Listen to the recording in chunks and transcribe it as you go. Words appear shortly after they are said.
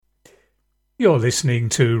You're listening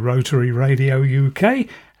to Rotary Radio UK,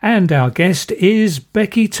 and our guest is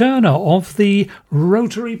Becky Turner of the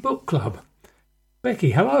Rotary Book Club.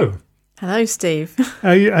 Becky, hello. Hello, Steve.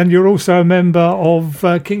 And you're also a member of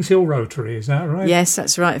Kings Hill Rotary, is that right? Yes,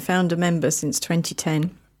 that's right. Founder member since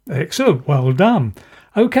 2010. Excellent, well done.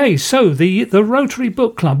 Okay, so the Rotary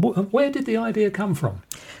Book Club, where did the idea come from?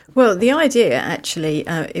 Well, the idea actually,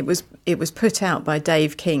 it was put out by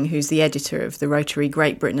Dave King, who's the editor of the Rotary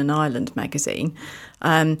Great Britain and Ireland magazine,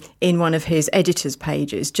 in one of his editor's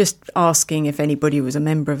pages, just asking if anybody was a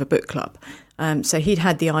member of a book club. So he'd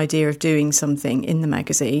had the idea of doing something in the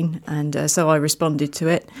magazine, and so I responded to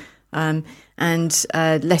it and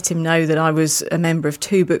let him know that I was a member of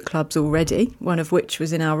 2 book clubs already, one of which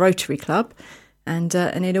was in our Rotary Club. And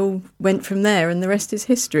it all went from there, and the rest is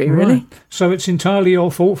history, really. Right. So it's entirely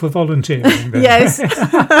your fault for volunteering then? Yes,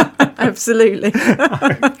 absolutely.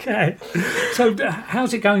 Okay. So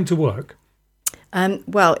how's it going to work?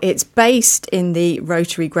 Well, it's based in the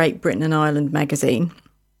Rotary Great Britain and Ireland magazine,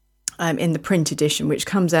 in the print edition, which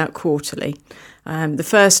comes out quarterly. The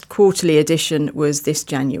first quarterly edition was this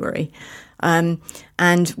January.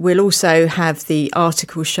 And we'll also have the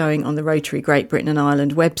article showing on the Rotary Great Britain and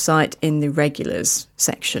Ireland website in the regulars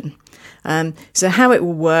section. So how it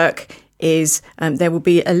will work is there will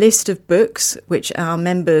be a list of books which our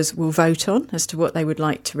members will vote on as to what they would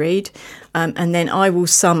like to read. And then I will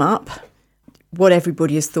sum up what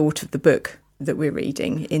everybody has thought of the book that we're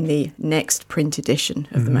reading in the next print edition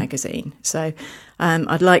of the magazine. So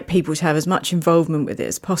I'd like people to have as much involvement with it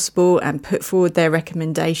as possible and put forward their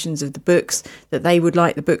recommendations of the books that they would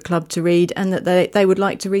like the book club to read and that they would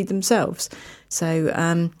like to read themselves.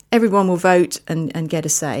 So everyone will vote and get a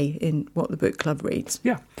say in what the book club reads.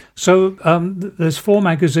 Yeah. So there's 4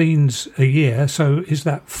 magazines a year. So is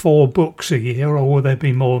that 4 books a year, or will there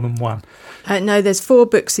be more than one? No, there's 4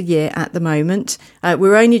 books a year at the moment.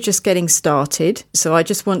 We're only just getting started. So I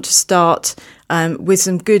just want to start with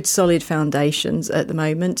some good solid foundations at the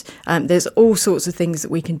moment. There's all sorts of things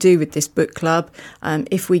that we can do with this book club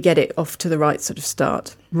if we get it off to the right sort of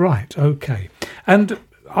start. Right, okay. And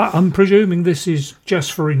I'm presuming this is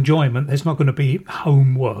just for enjoyment. There's not going to be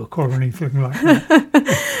homework or anything like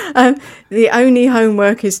that. The only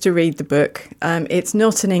homework is to read the book. It's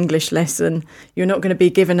not an English lesson. You're not going to be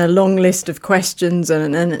given a long list of questions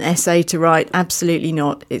and an essay to write. Absolutely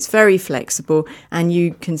not. It's very flexible, and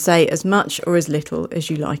you can say as much or as little as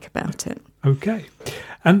you like about it. Okay.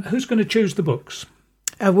 And who's going to choose the books?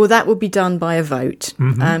 Well, that will be done by a vote.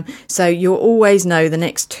 So you'll always know the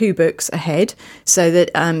next 2 books ahead, so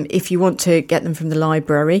that if you want to get them from the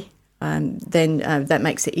library, then that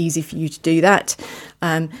makes it easy for you to do that.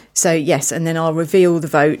 So yes, and then I'll reveal the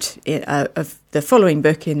vote of the following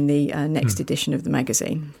book in the next edition of the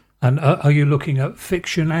magazine. And are you looking at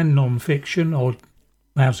fiction and non-fiction, or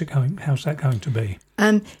how's that going to be?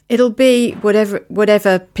 It'll be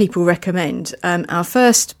whatever people recommend. Our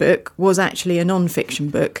first book was actually a non-fiction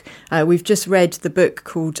book. We've just read the book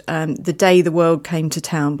called The Day the World Came to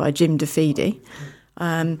Town by Jim DeFede.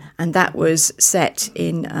 And that was set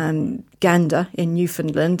in Gander in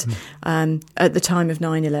Newfoundland at the time of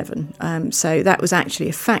 9/11. So that was actually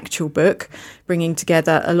a factual book, bringing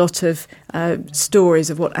together a lot of stories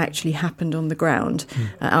of what actually happened on the ground.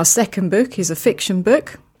 Our second book is a fiction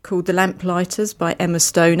book called The Lamplighters by Emma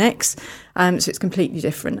Stonex. So it's completely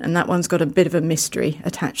different, and that one's got a bit of a mystery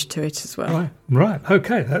attached to it as well. Right.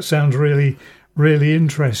 Okay, that sounds really, really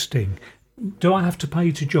interesting. Do I have to pay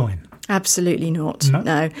to join? Absolutely not.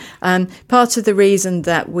 No. Part of the reason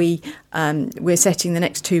that we're setting the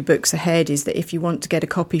next 2 books ahead is that if you want to get a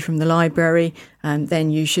copy from the library, then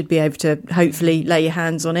you should be able to hopefully lay your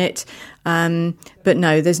hands on it. But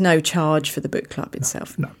no, there's no charge for the book club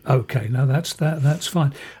itself. No. Okay, no, that's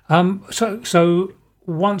fine. So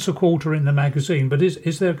once a quarter in the magazine, but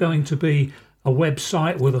is there going to be a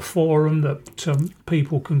website with a forum that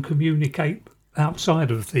people can communicate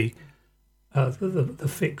outside of the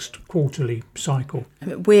fixed quarterly cycle?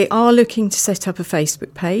 We are looking to set up a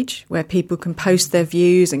Facebook page where people can post their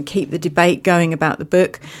views and keep the debate going about the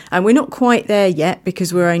book. And we're not quite there yet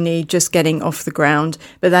because we're only just getting off the ground,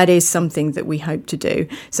 but that is something that we hope to do.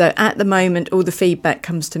 So at the moment, all the feedback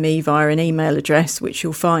comes to me via an email address, which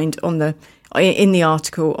you'll find in the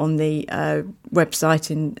article on the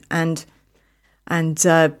website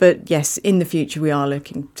but yes, in the future we are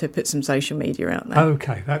looking to put some social media out there.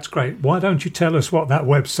 Okay, that's great. Why don't you tell us what that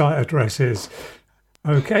website address is?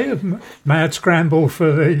 Okay, mad scramble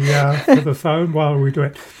for the phone while we do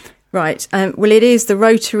it. Right. Well, it is the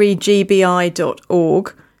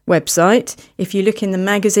rotarygbi.org website. If you look in the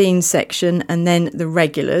magazine section and then the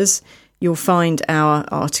regulars, you'll find our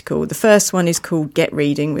article. The first one is called Get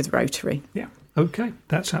Reading with Rotary. Yeah, okay,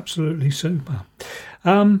 that's absolutely super.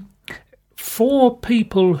 For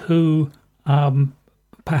people who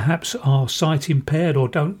perhaps are sight impaired or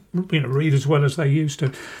don't read as well as they used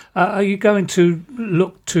to, are you going to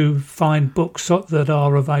look to find books that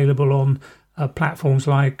are available on platforms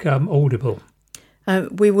like Audible?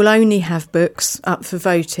 We will only have books up for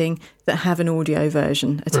voting that have an audio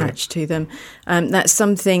version attached to them. That's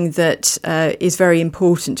something that is very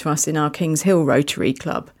important to us in our Kings Hill Rotary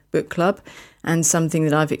book club, and something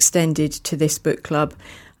that I've extended to this book club.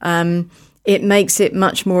 It makes it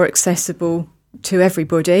much more accessible to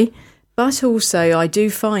everybody, but also I do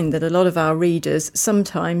find that a lot of our readers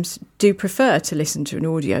sometimes do prefer to listen to an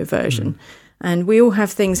audio version. And we all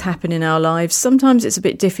have things happen in our lives. Sometimes it's a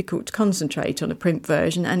bit difficult to concentrate on a print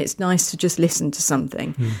version, and it's nice to just listen to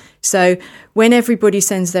something. So when everybody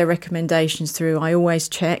sends their recommendations through, I always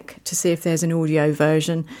check to see if there's an audio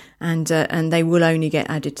version, and they will only get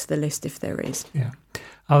added to the list if there is. Yeah.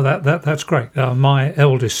 Oh, that's great. My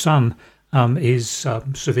eldest son is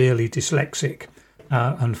severely dyslexic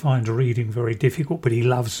and finds reading very difficult, but he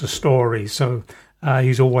loves the story, so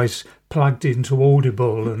he's always plugged into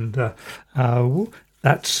Audible, and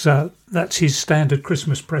that's his standard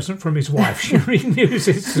Christmas present from his wife. She renews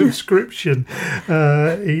his subscription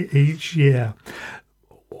each year.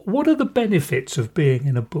 What are the benefits of being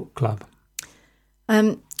in a book club?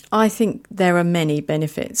 I think there are many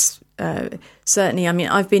benefits. Certainly, I mean,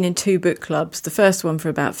 I've been in 2 book clubs. The first one for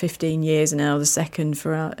about 15 years, and now the second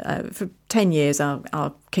for 10 years.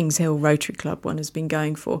 Our Kings Hill Rotary Club one has been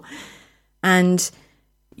going for, and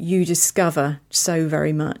you discover so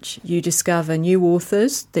very much. You discover new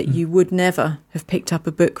authors that you would never have picked up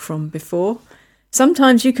a book from before.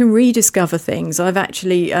 Sometimes you can rediscover things. I've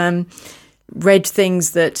actually read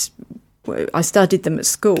things that I studied them at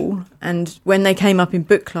school, and when they came up in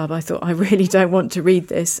book club, I thought, I really don't want to read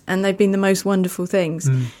this, and they've been the most wonderful things.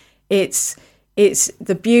 It's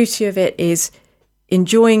the beauty of it is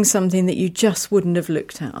enjoying something that you just wouldn't have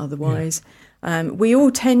looked at otherwise. We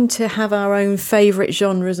all tend to have our own favourite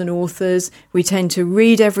genres and authors. We tend to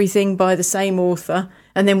read everything by the same author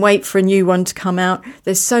and then wait for a new one to come out.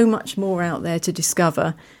 There's so much more out there to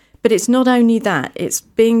discover. But it's not only that, it's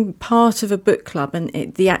being part of a book club, and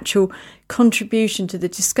the actual contribution to the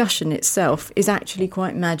discussion itself is actually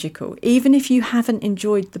quite magical. Even if you haven't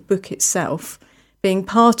enjoyed the book itself, being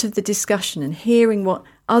part of the discussion and hearing what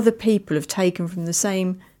other people have taken from the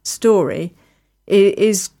same story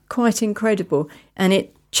is quite incredible, and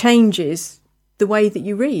it changes the way that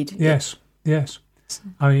you read. Yes.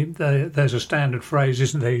 I mean, there's a standard phrase,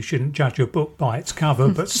 isn't there? You shouldn't judge a book by its cover,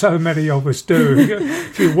 but so many of us do.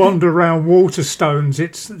 If you wander around Waterstones,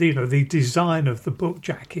 it's the design of the book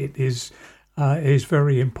jacket is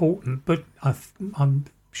very important. But I'm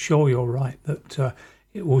sure you're right that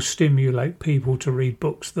it will stimulate people to read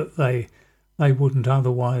books that they wouldn't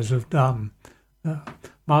otherwise have done.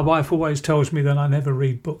 My wife always tells me that I never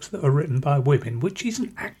read books that are written by women, which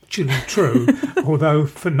isn't actually true, although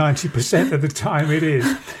for 90% of the time it is.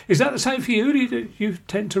 Is that the same for you? Do you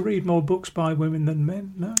tend to read more books by women than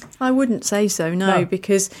men? No? I wouldn't say so, no.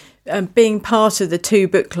 Because being part of the 2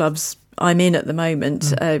 book clubs I'm in at the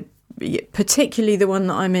moment, particularly the one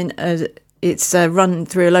that I'm in, it's run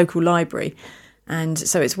through a local library, and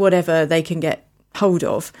so it's whatever they can get hold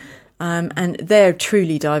of. And they're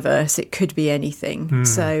truly diverse. It could be anything.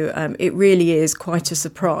 So it really is quite a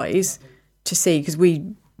surprise to see, because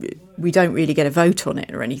we don't really get a vote on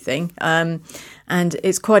it or anything. And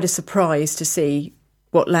it's quite a surprise to see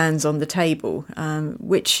what lands on the table,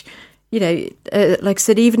 which, like I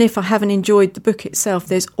said, even if I haven't enjoyed the book itself,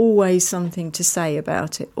 there's always something to say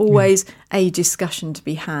about it, always a discussion to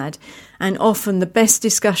be had. And often the best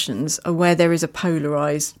discussions are where there is a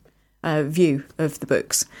polarised view of the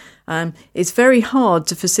books. It's very hard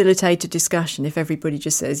to facilitate a discussion if everybody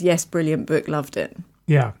just says, yes, brilliant book, loved it.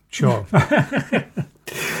 Yeah, sure.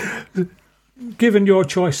 Given your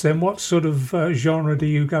choice then, what sort of genre do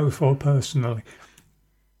you go for personally?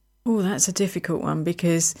 Oh, that's a difficult one,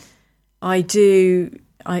 because I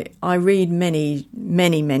read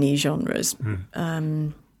many genres.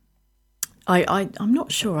 I'm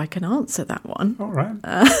not sure I can answer that one. All right.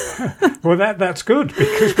 Well, that's good,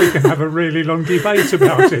 because we can have a really long debate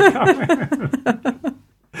about it.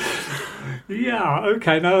 Yeah.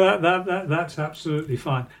 Okay. No, that's absolutely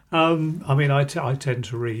fine. I mean, I tend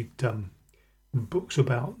to read books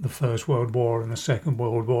about the First World War and the Second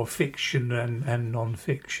World War, fiction and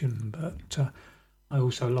non-fiction, but I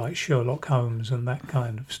also like Sherlock Holmes and that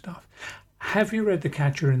kind of stuff. Have you read The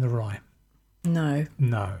Catcher in the Rye? No.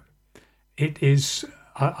 No. It is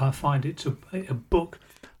I find it's a book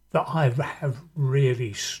that I have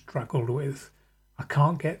really struggled with. I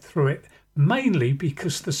can't get through it, mainly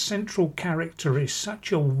because the central character is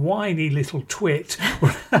such a whiny little twit.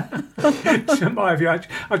 To my view,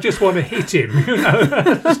 I just want to hit him, you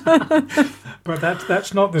know. But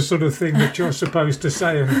that's not the sort of thing that you're supposed to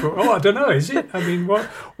say in a book. Oh, I don't know, is it? I mean,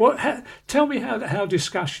 tell me how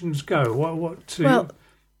discussions go. Well,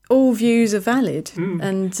 all views are valid.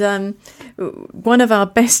 And one of our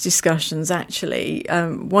best discussions, actually,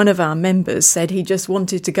 one of our members said he just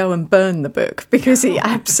wanted to go and burn the book because he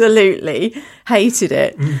absolutely hated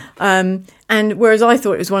it. And whereas I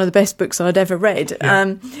thought it was one of the best books I'd ever read.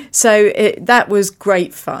 Yeah. So that was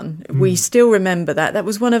great fun. We still remember that. That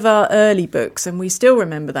was one of our early books, and we still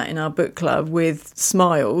remember that in our book club with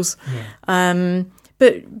smiles. Yeah.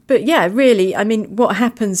 But yeah, really, I mean, what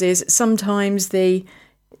happens is sometimes the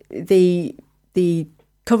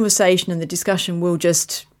conversation and the discussion will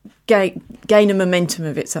just gain a momentum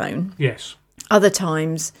of its own. Yes. Other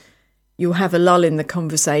times you'll have a lull in the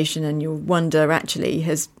conversation and you'll wonder, actually,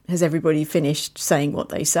 has everybody finished saying what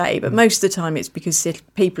they say? But most of the time it's because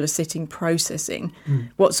people are sitting processing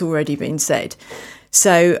what's already been said.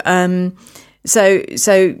 So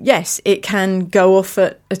yes, it can go off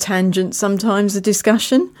at a tangent sometimes, the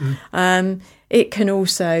discussion. It can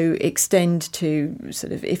also extend to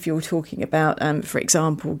sort of, if you're talking about, for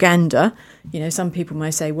example, Gander, you know, some people may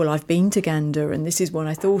say, well, I've been to Gander and this is what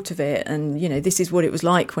I thought of it. And, you know, this is what it was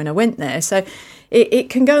like when I went there. So it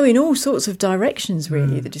can go in all sorts of directions,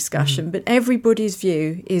 really, the discussion. But everybody's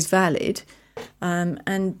view is valid.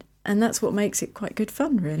 And that's what makes it quite good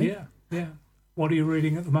fun, really. Yeah, yeah. What are you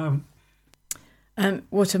reading at the moment?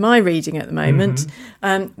 What am I reading at the moment?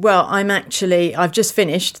 Well, I've just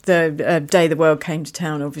finished The Day the World Came to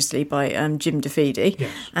Town, obviously, by Jim DeFede.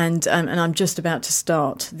 Yes. And I'm just about to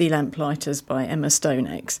start The Lamplighters by Emma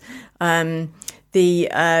Stonex.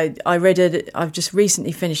 I've just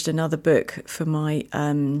recently finished another book for my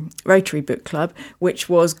Rotary book club, which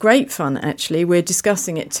was great fun, actually. We're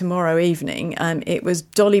discussing it tomorrow evening. It was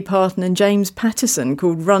Dolly Parton and James Patterson,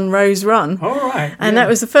 called Run, Rose, Run. All right. And that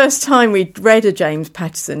was the first time we'd read a James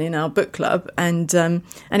Patterson in our book club, and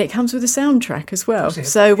it comes with a soundtrack as well.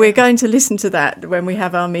 So we're going to listen to that when we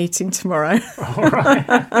have our meeting tomorrow. All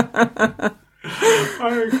right.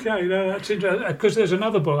 Okay, no, that's interesting, because there's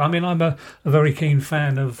another book. I mean, I'm a very keen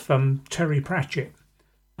fan of Terry Pratchett,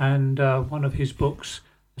 and one of his books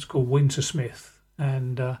is called Wintersmith,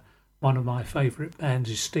 and one of my favourite bands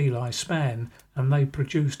is Steel Eye Span, and they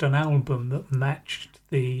produced an album that matched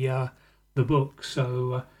the book.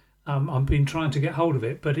 So I've been trying to get hold of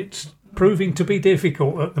it, but it's proving to be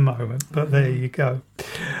difficult at the moment. But there you go.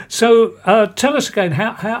 So tell us again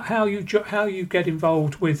how you get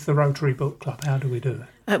involved with the Rotary Book Club. How do we do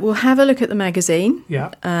that? We'll have a look at the magazine.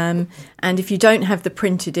 Yeah. And if you don't have the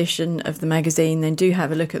print edition of the magazine, then do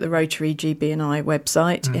have a look at the Rotary GB&I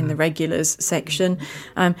website in the regulars section.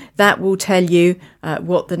 That will tell you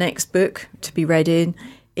what the next book to be read in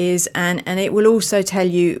is, and it will also tell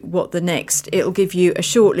you what it'll give you a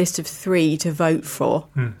short list of 3 to vote for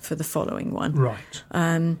the following one. Right.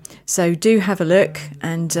 So do have a look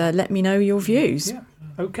and let me know your views. Yeah.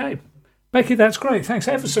 Okay. Becky, that's great. Thanks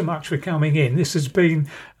ever so much for coming in. This has been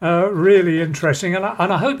really interesting, and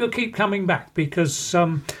I hope you'll keep coming back, because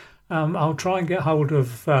I'll try and get hold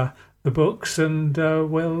of the books, and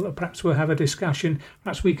perhaps we'll have a discussion.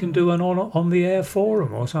 Perhaps we can do an on the air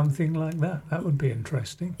forum or something like that. That would be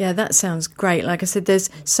interesting. Yeah, that sounds great. Like I said, there's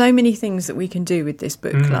so many things that we can do with this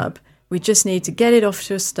book club. We just need to get it off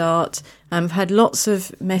to a start. I've had lots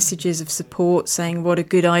of messages of support saying what a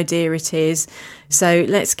good idea it is. So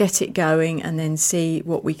let's get it going and then see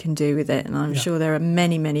what we can do with it. And I'm sure there are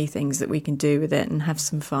many, many things that we can do with it and have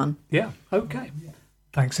some fun. Yeah, okay.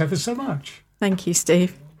 Thanks ever so much. Thank you,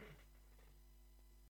 Steve.